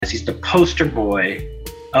He's the poster boy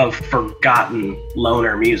of forgotten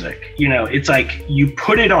loner music. You know, it's like you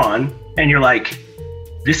put it on and you're like,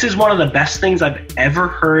 this is one of the best things I've ever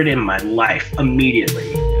heard in my life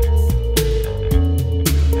immediately.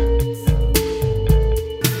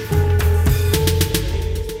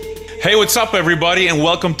 Hey, what's up everybody, and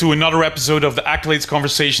welcome to another episode of the Accolades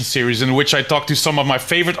conversation series, in which I talk to some of my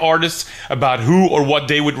favorite artists about who or what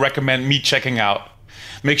they would recommend me checking out.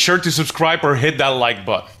 Make sure to subscribe or hit that like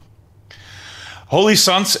button. Holy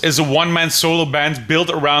Sons is a one-man solo band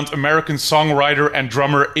built around American songwriter and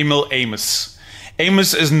drummer Emil Amos.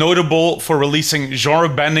 Amos is notable for releasing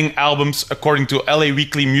genre-bending albums according to LA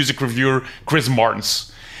Weekly music reviewer Chris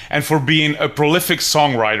Martins, and for being a prolific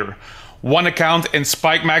songwriter. One account in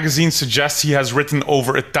Spike magazine suggests he has written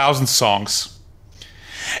over 1,000 songs.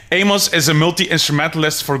 Amos is a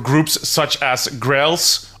multi-instrumentalist for groups such as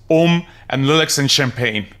Grails, and Lilacs and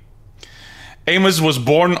Champagne. Amos was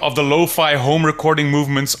born of the lo-fi home recording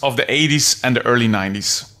movements of the 80s and the early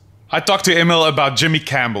 90s. I talked to Emil about Jimmy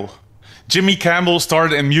Campbell. Jimmy Campbell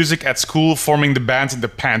started in music at school, forming the band The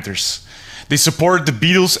Panthers. They supported the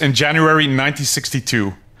Beatles in January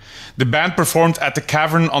 1962. The band performed at the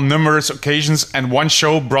Cavern on numerous occasions, and one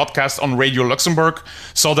show broadcast on Radio Luxembourg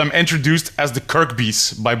saw them introduced as the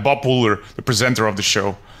Kirkbys by Bob Wooler, the presenter of the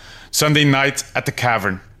show. Sunday night at the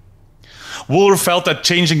Cavern. Wooler felt that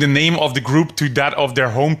changing the name of the group to that of their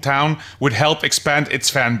hometown would help expand its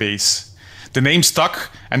fan base. The name stuck,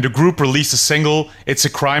 and the group released a single, It's a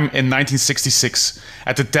Crime, in 1966,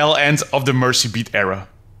 at the tail end of the Merseybeat era.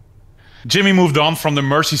 Jimmy moved on from the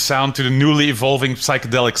Mersey sound to the newly evolving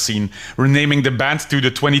psychedelic scene, renaming the band to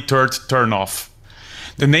the 23rd Turnoff.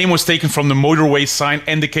 The name was taken from the motorway sign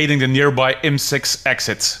indicating the nearby M6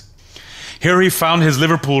 exit. Here he found his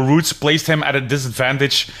Liverpool roots placed him at a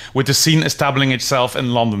disadvantage, with the scene establishing itself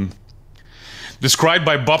in London. Described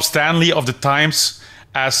by Bob Stanley of The Times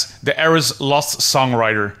as the era's lost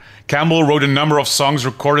songwriter, Campbell wrote a number of songs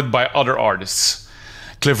recorded by other artists.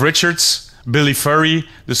 Cliff Richards, Billy Furry,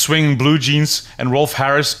 the Swinging Blue Jeans, and Rolf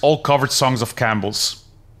Harris all covered songs of Campbell's.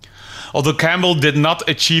 Although Campbell did not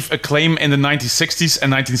achieve acclaim in the 1960s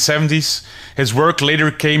and 1970s, his work later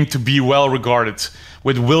came to be well regarded,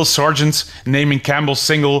 with Will Sargent naming Campbell's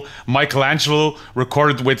single Michelangelo,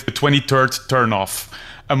 recorded with the 23rd Turnoff,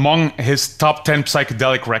 among his top 10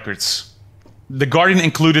 psychedelic records. The Guardian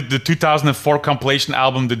included the 2004 compilation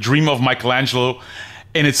album The Dream of Michelangelo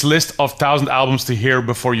in its list of 1,000 albums to hear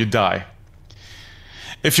before you die.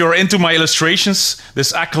 If you're into my illustrations,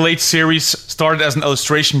 this Accolades series started as an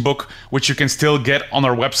illustration book, which you can still get on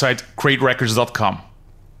our website, craterecords.com.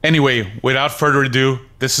 Anyway, without further ado,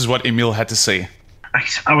 this is what Emil had to say.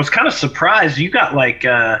 I was kind of surprised. You got like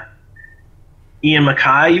Ian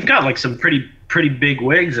MacKaye. You've got like some pretty big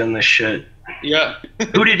wigs in this shit. Yeah.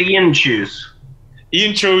 Who did Ian choose?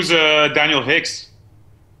 Ian chose Daniel Hicks.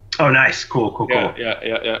 Oh, nice. Cool.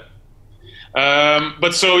 Yeah.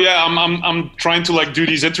 But so yeah, I'm trying to like do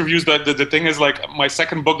these interviews. The thing is, like, my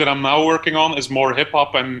second book that I'm now working on is more hip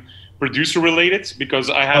hop and producer related, because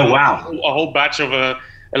I have a whole batch of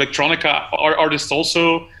electronica artists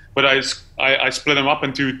also. But I split them up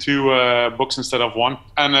into two books instead of one.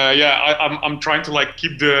 And I'm trying to like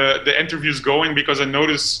keep the interviews going, because I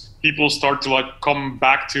notice people start to like come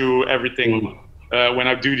back to everything when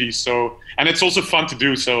I do these. So, and it's also fun to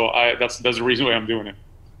do. So that's the reason why I'm doing it.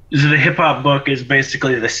 So the hip hop book is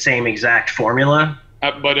basically the same exact formula.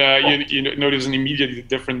 But you notice an immediately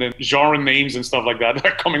different genre names and stuff like that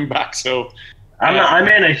are coming back. So I'm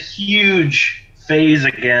in a huge phase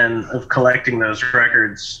again of collecting those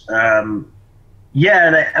records. And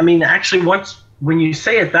I mean, actually, when you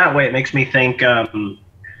say it that way, it makes me think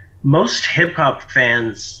most hip hop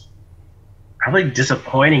fans, probably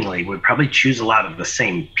disappointingly, would probably choose a lot of the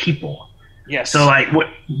same people. Yes. So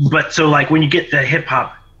like when you get the hip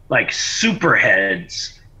hop like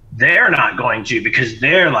superheads, they're not going to, because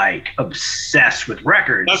they're like obsessed with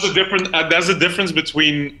records. That's the difference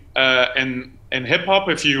between in hip hop.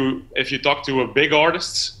 If you talk to a big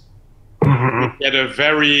artist, you get a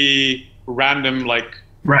very random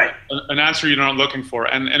an answer you're not looking for.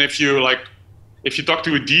 And if you talk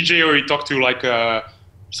to a DJ, or you talk to like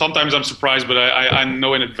sometimes I'm surprised, but I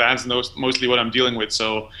know in advance mostly what I'm dealing with.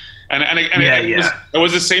 So it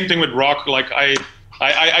was the same thing with rock. Like I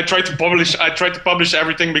try to publish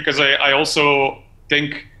everything, because I also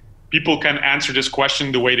think people can answer this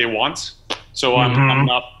question the way they want. So I'm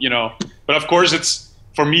not, but of course it's,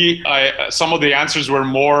 for me, some of the answers were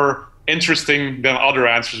more interesting than other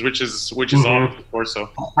answers, which is obvious, of course. So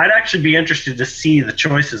I'd actually be interested to see the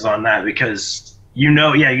choices on that, because they're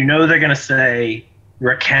gonna say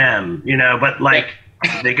Rakam, but like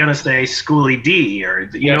Are they gonna say Schoolie D, or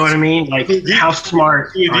you know what I mean? Like, how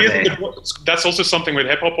smart are they? That's also something with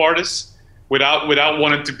hip hop artists, without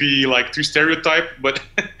wanting to be like too stereotyped, but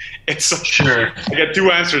it's sure. I get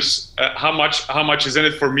two answers: how much is in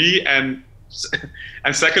it for me, and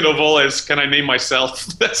second of all is, can I name myself?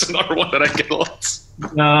 That's another one that I get a lot.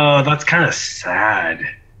 No, that's kind of sad.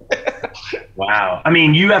 Wow. I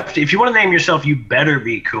mean, you have to, if you want to name yourself, you better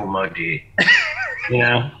be Kool Moe Dee. You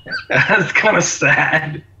know, that's kind of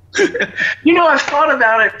sad. You know, I've thought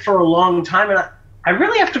about it for a long time, and I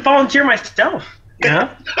really have to volunteer myself. You know?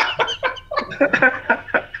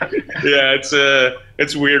 Yeah,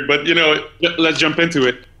 it's weird, but you know, let's jump into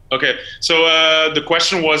it. Okay, so the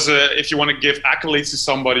question was, if you want to give accolades to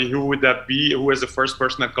somebody, who would that be? Who is the first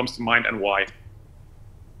person that comes to mind, and why?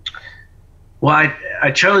 Well,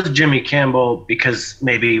 I chose Jimmy Campbell because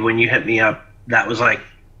maybe when you hit me up, that was like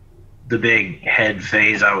the big head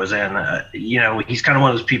phase I was in. You know, he's kind of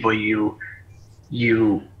one of those people you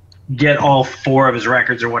get all 4 of his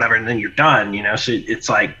records or whatever, and then you're done. You know, so it's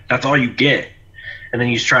like that's all you get, and then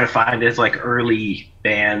you just try to find his like early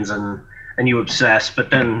bands and you obsess, but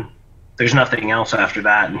then there's nothing else after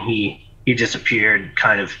that, and he disappeared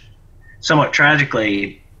kind of somewhat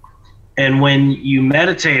tragically. And when you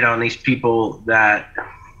meditate on these people that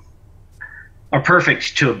are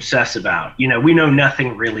perfect to obsess about, you know, we know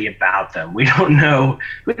nothing really about them. We don't know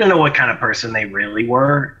what kind of person they really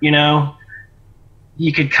were. You know,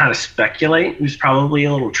 you could kind of speculate. He was probably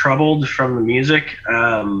a little troubled from the music,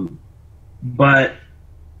 but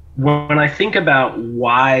when I think about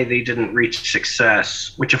why they didn't reach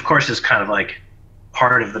success, which of course is kind of like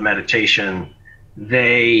part of the meditation,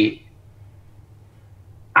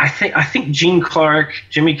 I think Gene Clark,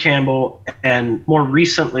 Jimmy Campbell, and more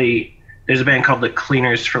recently, there's a band called the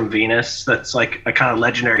Cleaners from Venus that's like a kind of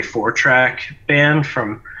legendary 4-track band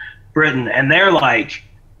from Britain, and they're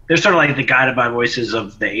sort of like the Guided by Voices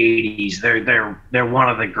of the 80s. They're one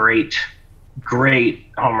of the great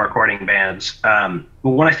home recording bands. But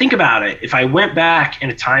when I think about it, if I went back in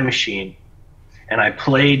a time machine and I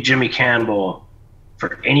played Jimmy Campbell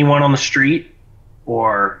for anyone on the street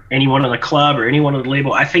or anyone in the club or anyone on the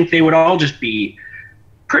label, I think they would all just be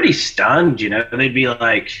pretty stunned. You know, they'd be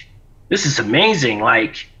like, this is amazing.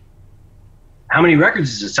 Like, how many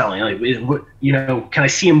records is it selling? Like, what, you know, can I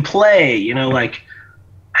see him play? You know, like,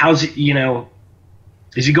 how's it, you know,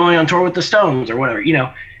 is he going on tour with the Stones or whatever, you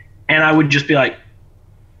know? And I would just be like,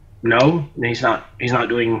 no, he's not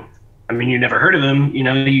doing, I mean, you never heard of him, you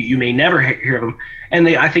know, you may never hear of him. And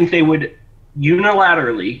I think they would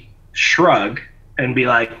unilaterally shrug and be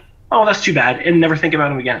like, oh, that's too bad, and never think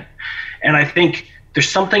about him again. And I think there's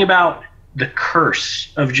something about the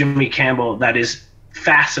curse of Jimmy Campbell that is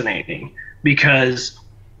fascinating, because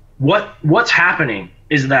what's happening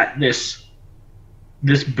is that this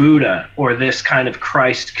Buddha, or this kind of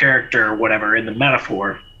Christ character or whatever in the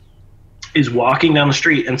metaphor, is walking down the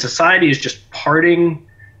street, and society is just parting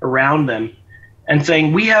around them and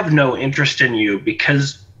saying, we have no interest in you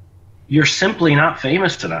because you're simply not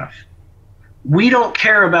famous enough. We don't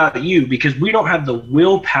care about you because we don't have the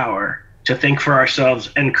willpower to think for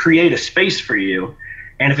ourselves and create a space for you.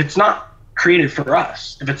 And if it's not created for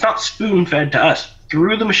us, if it's not spoon-fed to us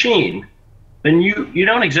through the machine, then you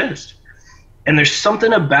don't exist. And there's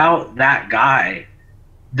something about that guy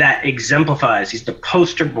that exemplifies, he's the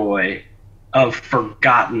poster boy of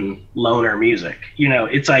forgotten loner music. You know,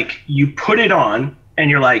 it's like you put it on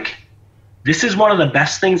and you're like, this is one of the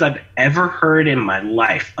best things I've ever heard in my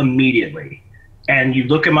life immediately. And you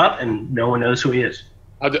look him up and no one knows who he is.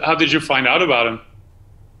 How did you find out about him?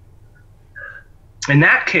 In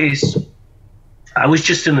that case, I was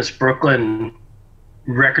just in this Brooklyn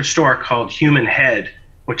record store called Human Head,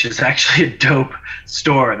 which is actually a dope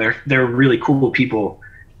store. They're really cool people.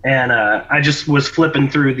 And I just was flipping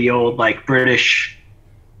through the old like British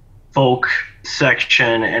folk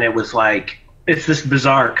section, and it was like, it's this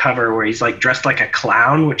bizarre cover where he's like dressed like a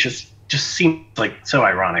clown, which is just seems like so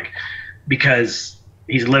ironic because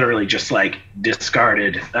he's literally just like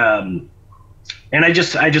discarded. And I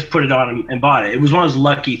just put it on and bought it. It was one of those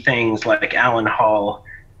lucky things like Alan Hall,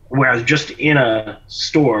 where I was just in a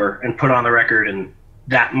store and put on the record, and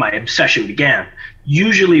that my obsession began.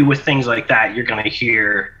 Usually with things like that, you're going to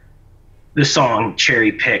hear the song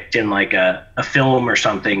cherry picked in like a film or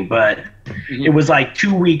something, but it was like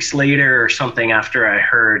 2 weeks later or something after I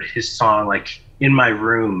heard his song, like in my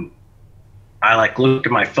room, I like looked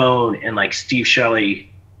at my phone and like Steve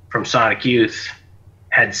Shelley from Sonic Youth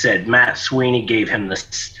had said Matt Sweeney gave him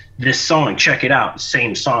this song, check it out,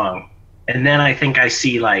 same song. And then I think I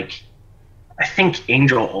see like, I think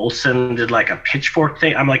Angel Olsen did like a Pitchfork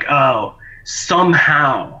thing. I'm like, oh,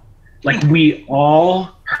 somehow, like, we all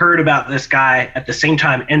heard about this guy at the same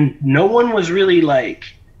time, and no one was really like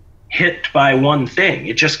hit by one thing.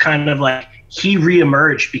 It just kind of like he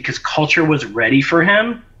reemerged because culture was ready for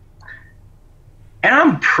him. And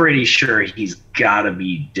I'm pretty sure he's gotta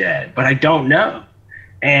be dead, but I don't know.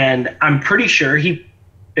 And I'm pretty sure he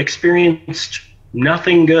experienced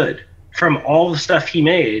nothing good from all the stuff he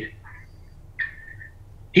made.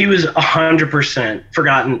 He was 100%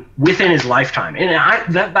 forgotten within his lifetime. And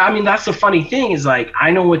I mean, that's the funny thing is, like,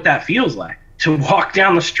 I know what that feels like, to walk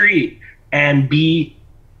down the street and be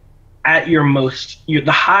at your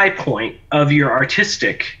the high point of your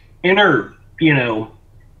artistic inner,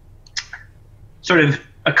 sort of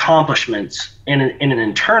accomplishments in an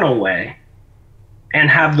internal way, and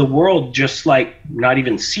have the world just like not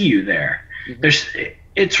even see you there. Mm-hmm.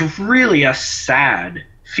 It's really a sad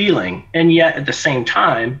feeling. And yet at the same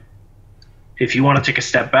time, if you want to take a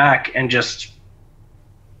step back and just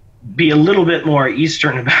be a little bit more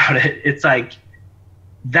Eastern about it, it's like,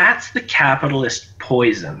 that's the capitalist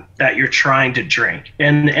poison that you're trying to drink.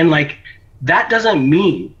 And like, that doesn't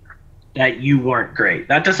mean that you weren't great.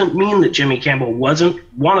 That doesn't mean that Jimmy Campbell wasn't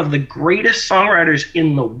one of the greatest songwriters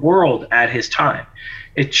in the world at his time.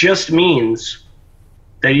 It just means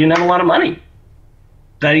that he didn't have a lot of money,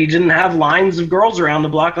 that he didn't have lines of girls around the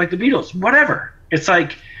block like the Beatles, whatever. It's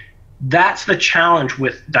like, that's the challenge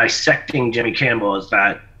with dissecting Jimmy Campbell, is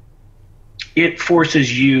that it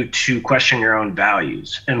forces you to question your own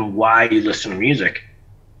values and why you listen to music.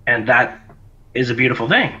 And that is a beautiful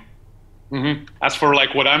thing. Mm-hmm. As for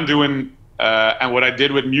like what I'm doing and what I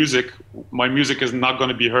did with music, my music is not going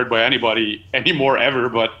to be heard by anybody anymore ever.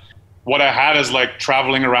 But what I had is like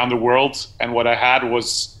traveling around the world, and what I had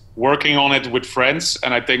was working on it with friends.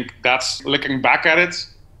 And I think that's, looking back at it,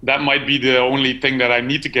 that might be the only thing that I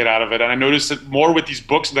need to get out of it. And I noticed it more with these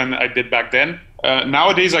books than I did back then.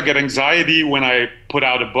 Nowadays, I get anxiety when I put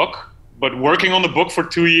out a book, but working on the book for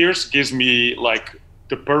 2 years gives me like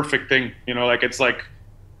the perfect thing. Like, it's like,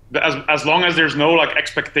 as long as there's no like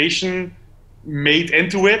expectation made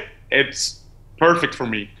into it, it's perfect for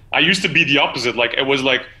me. I used to be the opposite. Like, it was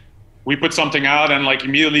like, we put something out and like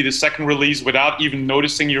immediately the second release, without even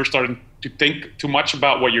noticing, you're starting to think too much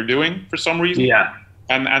about what you're doing for some reason. Yeah.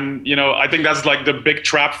 And I think that's like the big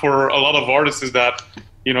trap for a lot of artists, is that,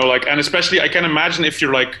 like, and especially I can imagine if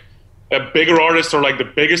you're like a bigger artist or like the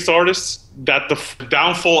biggest artist, that the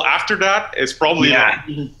downfall after that is probably like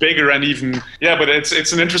even bigger and even, but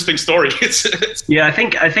it's an interesting story. Yeah, I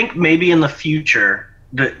think maybe in the future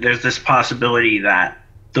there's this possibility that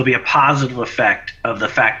there'll be a positive effect of the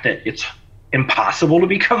fact that it's impossible to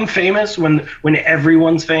become famous when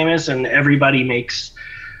everyone's famous and everybody makes,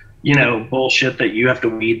 bullshit that you have to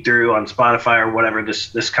weed through on Spotify or whatever,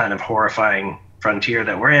 this kind of horrifying frontier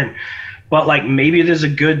that we're in. But like, maybe there's a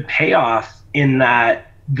good payoff in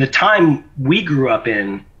that the time we grew up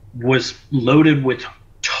in was loaded with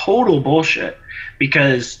total bullshit,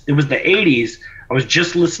 because it was the 80s. I was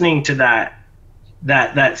just listening to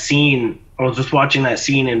that scene. I was just watching that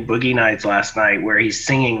scene in Boogie Nights last night where he's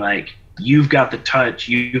singing like, "You've got the touch,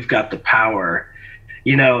 you've got the power,"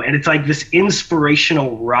 and it's like this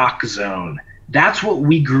inspirational rock zone. That's what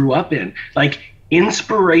we grew up in, like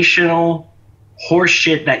inspirational horse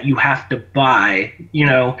shit that you have to buy,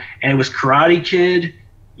 and it was Karate Kid,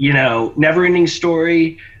 Never Ending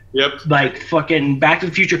Story, like fucking Back to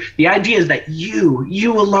the Future. The idea is that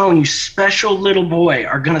you alone, you special little boy,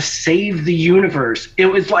 are gonna save the universe. It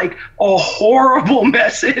was like a horrible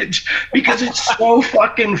message because it's so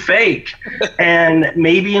fucking fake. And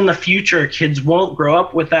maybe in the future kids won't grow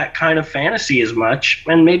up with that kind of fantasy as much,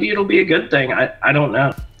 and maybe it'll be a good thing. I don't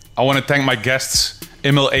know. I want to thank my guests,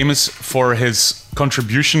 Emil Amos, for his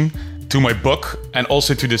contribution to my book and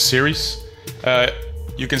also to this series.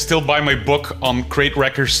 You can still buy my book on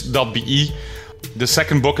craterecords.be. The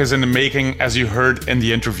second book is in the making, as you heard in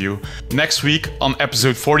the interview. Next week, on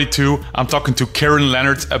episode 42, I'm talking to Karen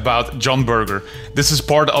Leonard about John Berger. This is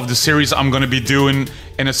part of the series I'm going to be doing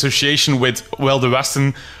in association with Well the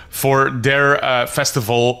Weston for their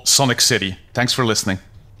festival, Sonic City. Thanks for listening.